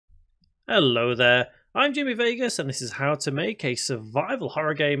Hello there, I'm Jimmy Vegas and this is how to make a survival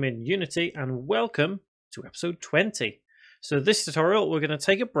horror game in Unity, and welcome to episode 20. So this tutorial we're going to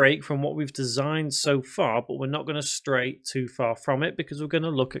take a break from what we've designed so far, but we're not going to stray too far from it because we're going to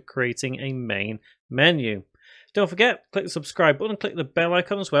look at creating a main menu. Don't forget, click the subscribe button, click the bell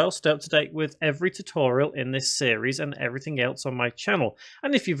icon as well, stay up to date with every tutorial in this series and everything else on my channel.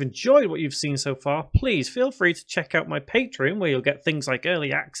 And if you've enjoyed what you've seen so far, please feel free to check out my Patreon, where you'll get things like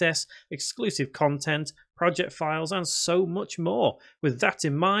early access, exclusive content, project files, and so much more. With that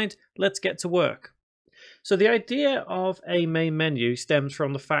in mind, let's get to work. So the idea of a main menu stems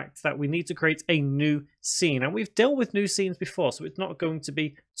from the fact that we need to create a new scene, and we've dealt with new scenes before, so it's not going to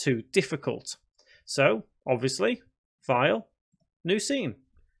be too difficult. So obviously, file, new scene,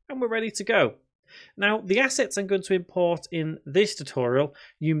 and we're ready to go. Now, the assets I'm going to import in this tutorial,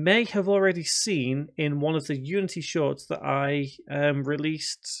 you may have already seen in one of the Unity shorts that I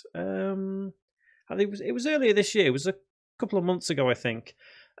released. I think it was earlier this year. It was a couple of months ago, I think.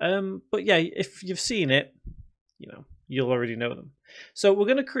 But yeah, if you've seen it, you'll already know them. So we're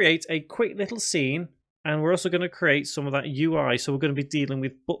going to create a quick little scene, and we're also going to create some of that UI. So we're going to be dealing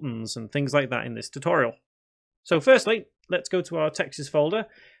with buttons and things like that in this tutorial. So firstly, let's go to our textures folder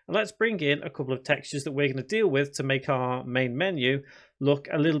and let's bring in a couple of textures that we're going to deal with to make our main menu look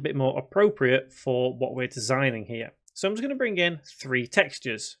a little bit more appropriate for what we're designing here. So I'm just going to bring in 3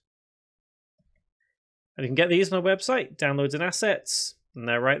 textures. And you can get these on our website, downloads and assets, and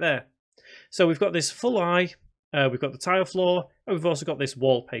they're right there. So we've got this full eye, we've got the tile floor, and we've also got this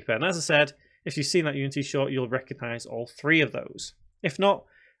wallpaper. And as I said, if you've seen that Unity short, you'll recognize all 3 of those. If not,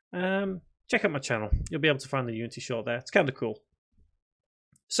 check out my channel. You'll be able to find the Unity short there. It's kind of cool.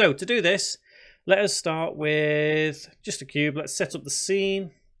 So to do this, let us start with just a cube. Let's set up the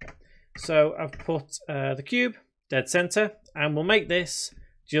scene. So I've put the cube dead center, and we'll make this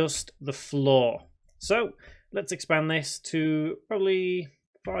just the floor. So let's expand this to probably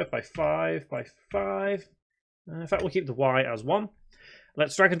 5 by 5 by 5. In fact, we'll keep the Y as 1.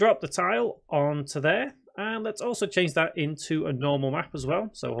 Let's drag and drop the tile onto there. And let's also change that into a normal map as well.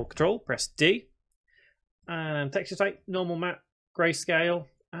 So hold Control, press D, and texture type, normal map, grayscale,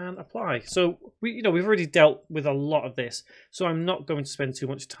 and apply. So we've already dealt with a lot of this, so I'm not going to spend too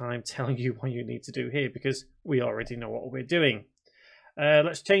much time telling you what you need to do here because we already know what we're doing.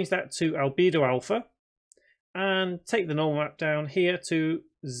 Let's change that to albedo alpha and take the normal map down here to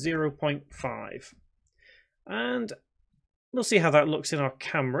 0.5. And we'll see how that looks in our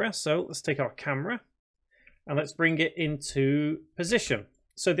camera. So let's take our camera and let's bring it into position.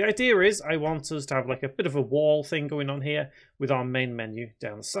 So the idea is I want us to have like a bit of a wall thing going on here with our main menu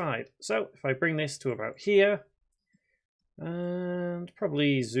down the side. So if I bring this to about here and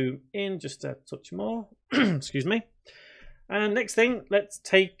probably zoom in just a touch more, excuse me. And next thing, let's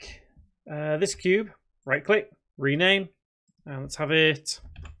take this cube, right click, rename, and let's have it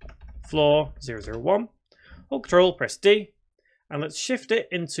floor 001. Hold Control, press D, and let's shift it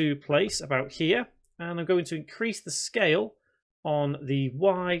into place about here. And I'm going to increase the scale on the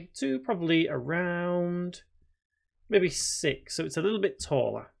Y to probably around maybe 6. So it's a little bit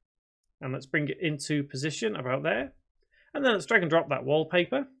taller. And let's bring it into position about there. And then let's drag and drop that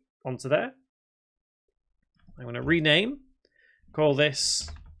wallpaper onto there. I'm going to rename, call this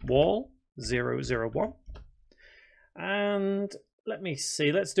wall 001. And let me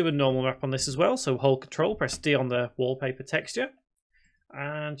see, let's do a normal map on this as well. So hold Control, press D on the wallpaper texture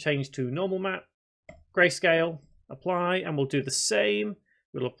and change to normal map. Grayscale, apply, and we'll do the same.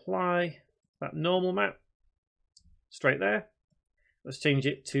 We'll apply that normal map straight there. Let's change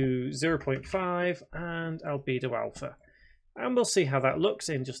it to 0.5 and albedo alpha. And we'll see how that looks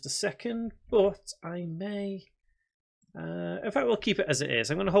in just a second, but I may... in fact, we'll keep it as it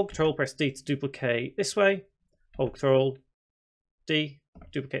is. I'm going to hold Control, press D to duplicate this way. Hold Control, D,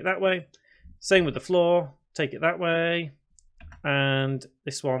 duplicate that way. Same with the floor, take it that way. And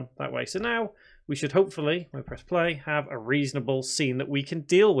this one that way. So now we should hopefully, when we press play, have a reasonable scene that we can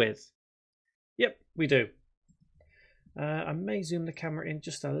deal with. Yep, we do. I may zoom the camera in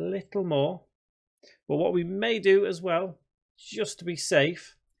just a little more. But what we may do as well, just to be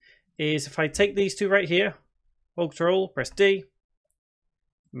safe, is if I take these 2 right here, hold Control, press D,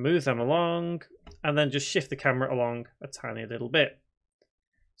 move them along, and then just shift the camera along a tiny little bit.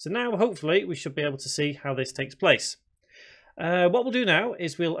 So now hopefully we should be able to see how this takes place. What we'll do now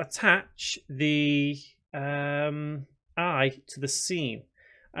is we'll attach the eye to the scene,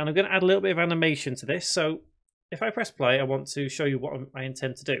 and I'm going to add a little bit of animation to this. So if I press play, I want to show you what I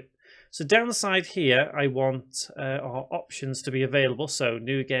intend to do. So down the side here, I want our options to be available. So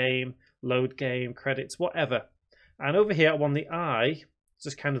new game, load game, credits, whatever. And over here, I want the eye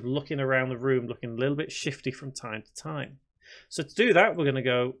just kind of looking around the room, looking a little bit shifty from time to time. So to do that, we're going to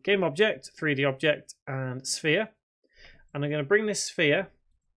go Game Object, 3D Object, and Sphere. And I'm going to bring this sphere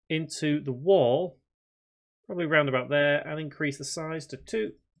into the wall, probably around about there, and increase the size to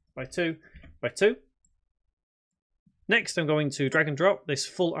 2 by 2 by 2. Next, I'm going to drag and drop this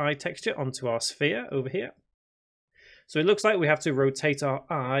full eye texture onto our sphere over here. So it looks like we have to rotate our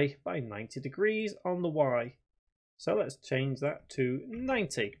eye by 90 degrees on the Y. So let's change that to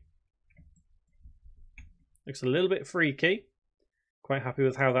 90. Looks a little bit freaky. Quite happy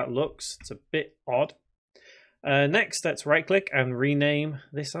with how that looks. It's a bit odd. Next, let's right click and rename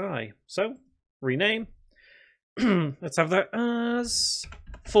this eye. So rename. Let's have that as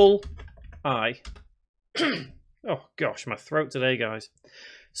full eye. Oh gosh, my throat today, guys.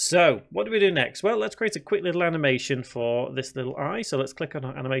 So what do we do next? Well, let's create a quick little animation for this little eye. So let's click on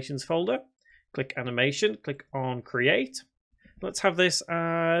our animations folder, click animation, click on create. Let's have this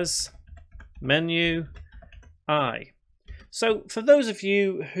as menu eye. So for those of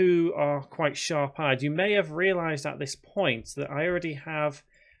you who are quite sharp-eyed, you may have realized at this point that I already have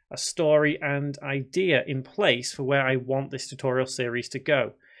a story and idea in place for where I want this tutorial series to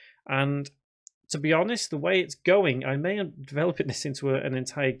go. And to be honest, the way it's going, I may end up developing this into an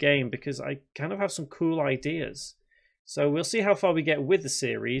entire game because I kind of have some cool ideas. So we'll see how far we get with the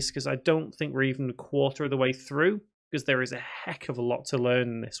series, because I don't think we're even a quarter of the way through, because there is a heck of a lot to learn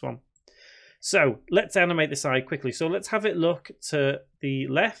in this one. So let's animate this eye quickly. So let's have it look to the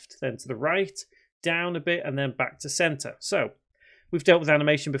left, then to the right, down a bit, and then back to center. So we've dealt with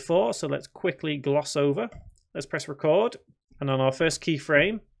animation before, so let's quickly gloss over. Let's press record, and on our first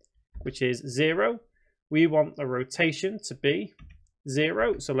keyframe, which is 0, we want the rotation to be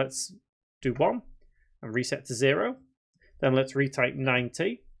 0. So let's do 1 and reset to 0. Then let's retype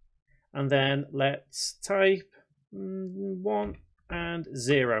 90. And then let's type 1 and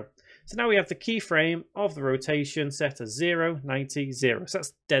 0. So now we have the keyframe of the rotation set as 0, 90, 0. So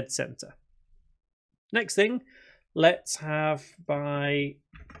that's dead center. Next thing, let's have by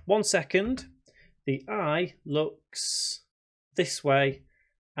 1 second, the eye looks this way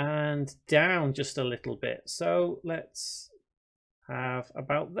and down just a little bit. So let's have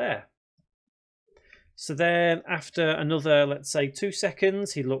about there. So then after another, let's say 2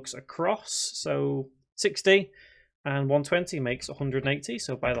 seconds, he looks across. So 60 and 120 makes 180.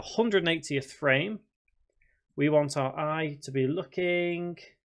 So by the 180th frame, we want our eye to be looking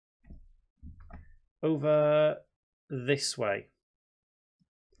over this way.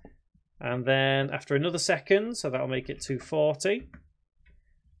 And then after another second, so that'll make it 240.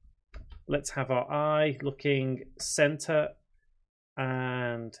 Let's have our eye looking center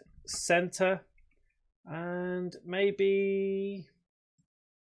and center, and maybe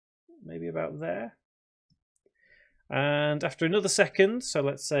about there. And after another second, so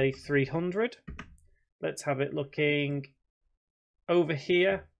let's say 300, let's have it looking over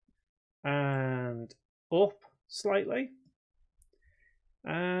here and up slightly.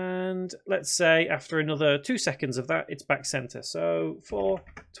 And let's say after another 2 seconds of that, it's back center. So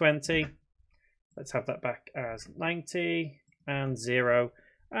 420. Let's have that back as 90 and 0.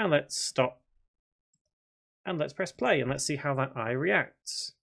 And let's stop. And let's press play and let's see how that eye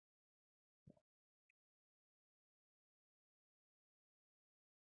reacts.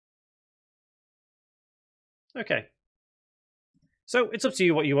 Okay. So it's up to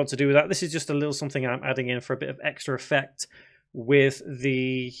you what you want to do with that. This is just a little something I'm adding in for a bit of extra effect with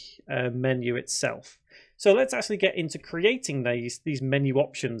the menu itself. So let's actually get into creating these menu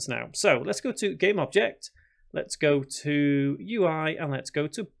options now. So let's go to Game Object, let's go to UI, and let's go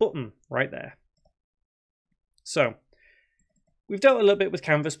to Button right there. So we've dealt a little bit with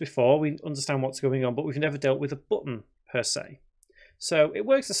Canvas before, we understand what's going on, but we've never dealt with a button per se. So it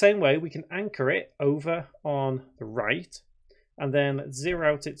works the same way. We can anchor it over on the right, and then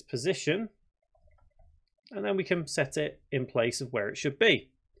zero out its position, and then we can set it in place of where it should be.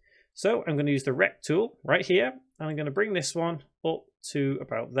 So I'm going to use the rect tool right here, and I'm going to bring this one up to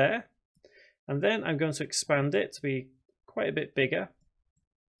about there, and then I'm going to expand it to be quite a bit bigger.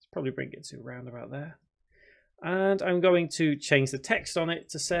 Let's probably bring it to around about there, and I'm going to change the text on it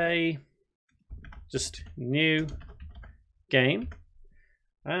to say just new game,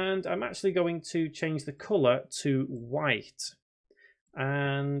 and I'm actually going to change the color to white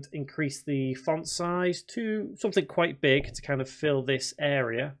and increase the font size to something quite big to kind of fill this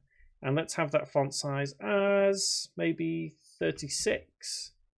area. And let's have that font size as maybe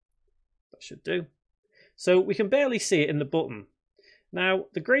 36. That should do. So we can barely see it in the button. Now,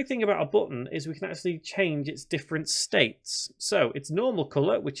 the great thing about a button is we can actually change its different states. So its normal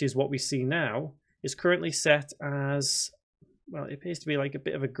color, which is what we see now, is currently set as well, it appears to be like a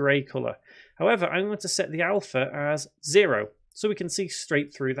bit of a grey colour. However, I'm going to set the alpha as 0, so we can see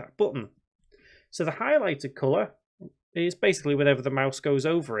straight through that button. So the highlighted colour is basically whenever the mouse goes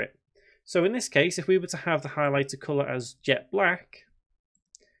over it. So in this case, if we were to have the highlighted colour as jet black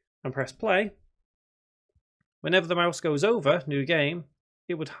and press play, whenever the mouse goes over, new game,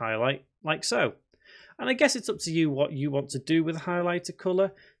 it would highlight like so. And I guess it's up to you what you want to do with the highlighted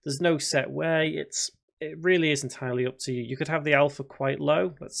colour. There's no set way. It really is entirely up to you. You could have the alpha quite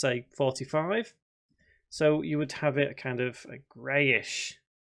low, let's say 45. So you would have it kind of a greyish,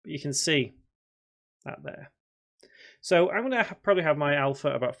 but you can see that there. So I'm going to probably have my alpha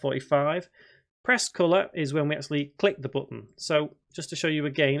about 45. Pressed colour is when we actually click the button. So just to show you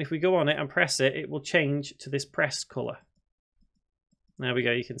again, if we go on it and press it, it will change to this pressed colour. There we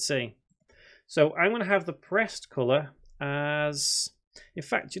go, you can see. So I'm going to have the pressed colour as, in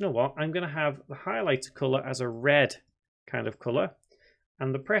fact, you know what? I'm going to have the highlighted colour as a red kind of colour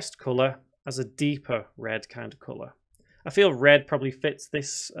and the pressed colour as a deeper red kind of colour. I feel red probably fits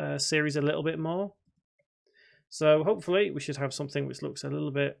this series a little bit more. So hopefully we should have something which looks a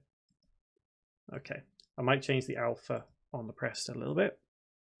little bit... Okay, I might change the alpha on the pressed a little bit.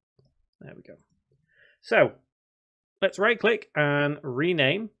 There we go. So let's right click and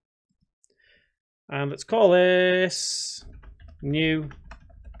rename. And let's call this new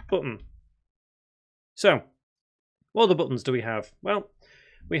button. So what other buttons do we have? Well,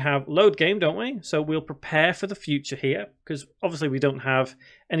 we have load game, don't we? So we'll prepare for the future here, because obviously we don't have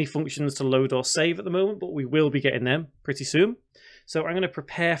any functions to load or save at the moment, but we will be getting them pretty soon. So I'm going to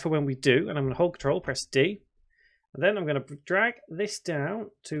prepare for when we do, and I'm going to hold Control, press D, and then I'm going to drag this down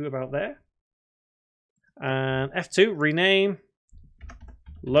to about there. And F2, rename,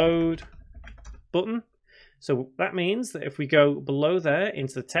 load button. So that means that if we go below there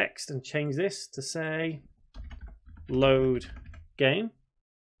into the text and change this to say load game,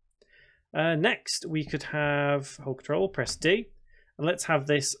 next we could have hold Control, press D, and let's have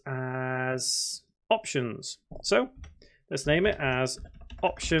this as options. So let's name it as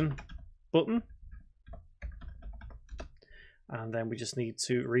option button, and then we just need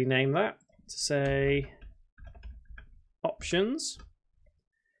to rename that to say options.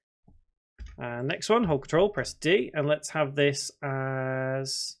 Next one, hold Control, press D, and let's have this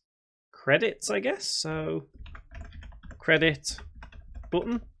as credits, I guess. So credit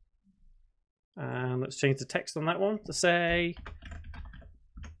button, and let's change the text on that one to say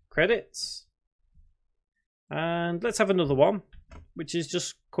credits. And let's have another one, which is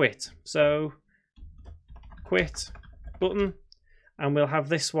just quit. So quit button, and we'll have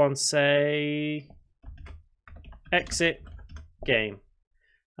this one say exit game.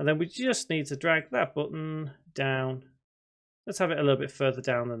 And then we just need to drag that button down. Let's have it a little bit further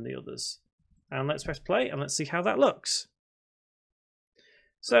down than the others. And let's press play and let's see how that looks.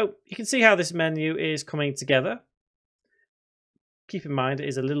 So you can see how this menu is coming together. Keep in mind it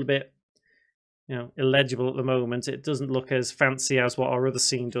is a little bit, illegible at the moment. It doesn't look as fancy as what our other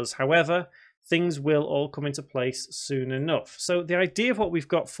scene does. However, things will all come into place soon enough. So the idea of what we've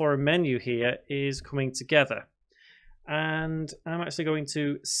got for a menu here is coming together. And I'm actually going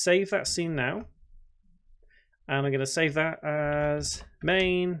to save that scene now. And I'm going to save that as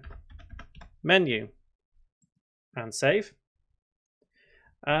main menu and save.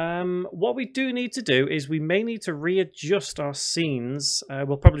 What we do need to do is we may need to readjust our scenes.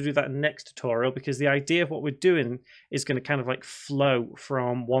 We'll probably do that in the next tutorial, because the idea of what we're doing is going to kind of like flow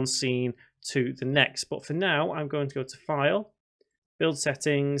from one scene to the next. But for now, I'm going to go to File, Build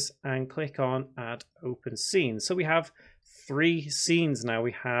Settings, and click on Add Open Scene. So we have 3 scenes now.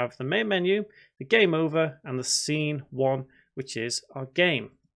 We have the main menu, the game over, and the scene 1, which is our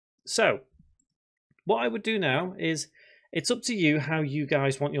game. So what I would do now is, it's up to you how you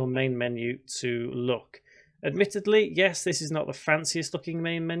guys want your main menu to look. Admittedly, yes, this is not the fanciest looking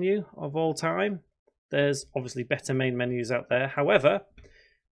main menu of all time. There's obviously better main menus out there. However,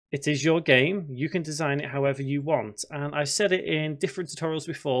 it is your game. You can design it however you want. And I've said it in different tutorials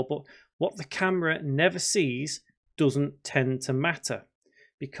before, but what the camera never sees doesn't tend to matter.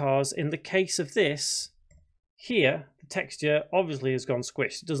 Because in the case of this, here, the texture obviously has gone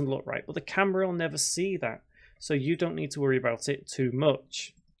squished. It doesn't look right, but the camera will never see that. So you don't need to worry about it too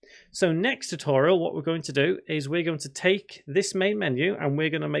much. So next tutorial, what we're going to do is we're going to take this main menu and we're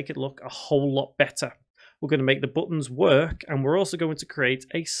going to make it look a whole lot better. We're going to make the buttons work, and we're also going to create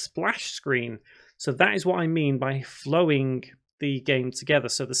a splash screen. So that is what I mean by flowing the game together.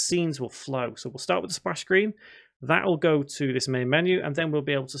 So the scenes will flow. So we'll start with the splash screen. That will go to this main menu, and then we'll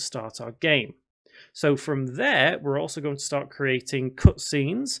be able to start our game. So from there, we're also going to start creating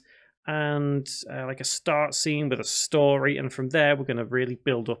cutscenes. and like a start scene with a story, and from there we're going to really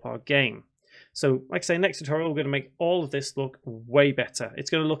build up our game. So like I say, next tutorial we're going to make all of this look way better. It's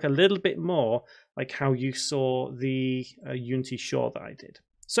going to look a little bit more like how you saw the Unity Shore that I did.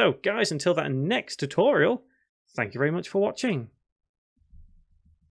 So guys, until that next tutorial, thank you very much for watching.